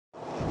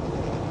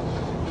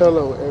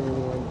Hello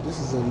everyone, this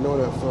is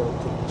Anointed for a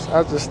Purpose.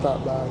 I just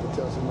stopped by to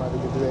tell somebody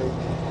today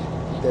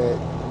that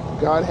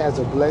God has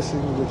a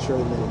blessing with your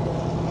name.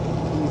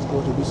 He's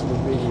going to do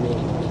something big in your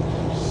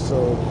life.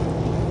 So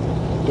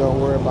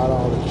don't worry about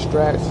all the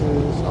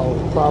distractions, all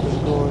the problems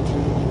you're going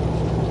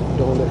through.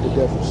 Don't let the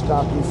devil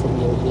stop you from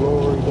your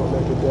glory. Don't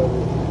let the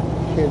devil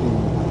hinder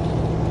you.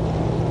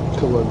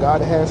 Because what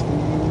God has for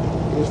you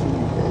is for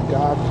you, and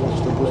God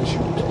wants to bless you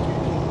today.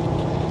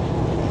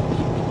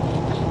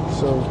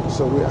 So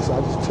I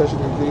just touch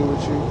and agree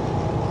with you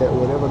that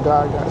whatever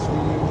God got for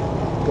you,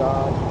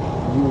 God,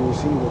 you will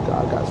receive what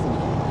God got for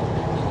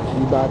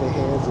you. You by the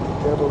hands of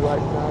the devil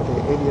right now,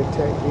 that any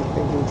attack,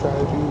 anything you try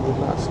to do will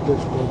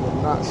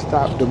not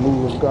stop the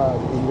move of God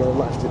in your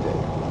life today.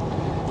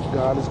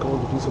 God is going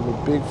to do something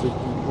big for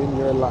you in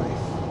your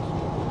life.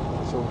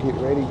 So get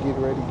ready, get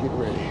ready, get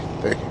ready.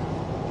 Thank you.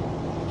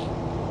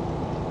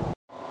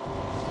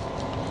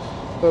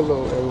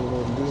 Hello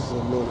everyone, this is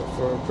Anointed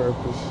for a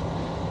Purpose.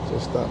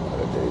 Just stop by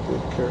today to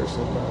encourage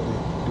somebody.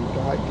 Do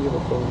not give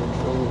up on the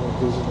dream and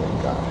vision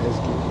that God has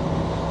given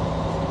you.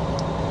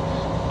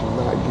 Do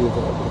not give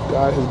up. If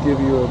God has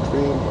given you a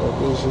dream or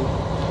vision,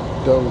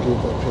 don't give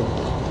up in it.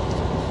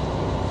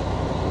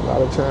 A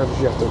lot of times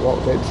you have to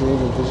walk that dream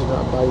and vision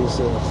out by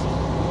yourself.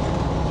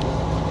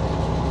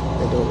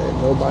 And don't let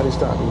nobody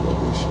stop you,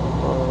 whether it's your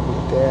mom,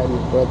 your dad,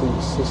 your brother,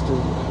 your sister,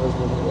 your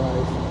husband, your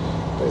wife,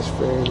 best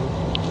friend,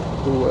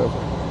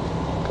 whoever.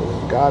 Because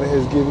if God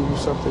has given you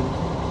something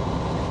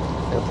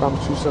and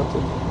promised you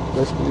something,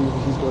 let's believe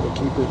He's going to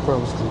keep His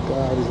promise, because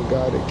God is a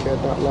God that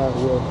cannot lie,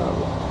 will not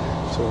lie.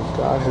 So if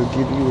God has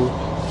given you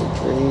a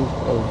dream,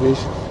 a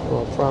vision,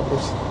 or a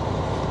promise,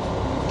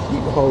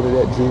 keep hold of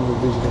that dream, a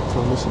vision, and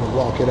promise, and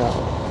walk it out.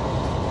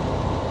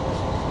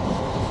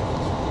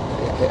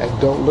 And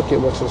don't look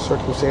at what your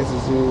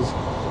circumstances is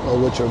or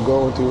what you're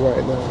going through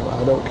right now.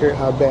 I don't care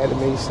how bad it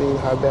may seem,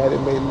 how bad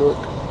it may look.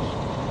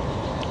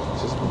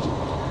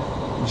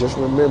 Just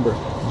remember,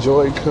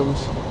 joy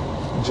comes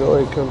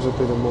up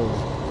in the morning,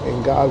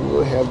 and God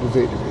will have the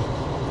victory.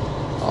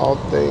 All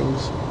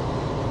things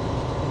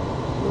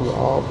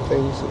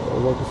are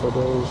working for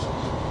those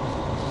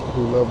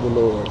who love the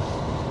Lord.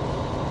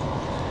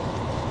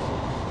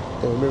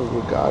 And remember,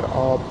 with God,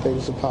 all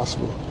things are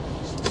possible.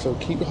 So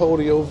keep hold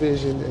of your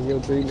vision and your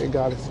dream that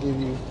God has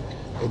given you,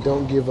 and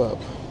don't give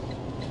up.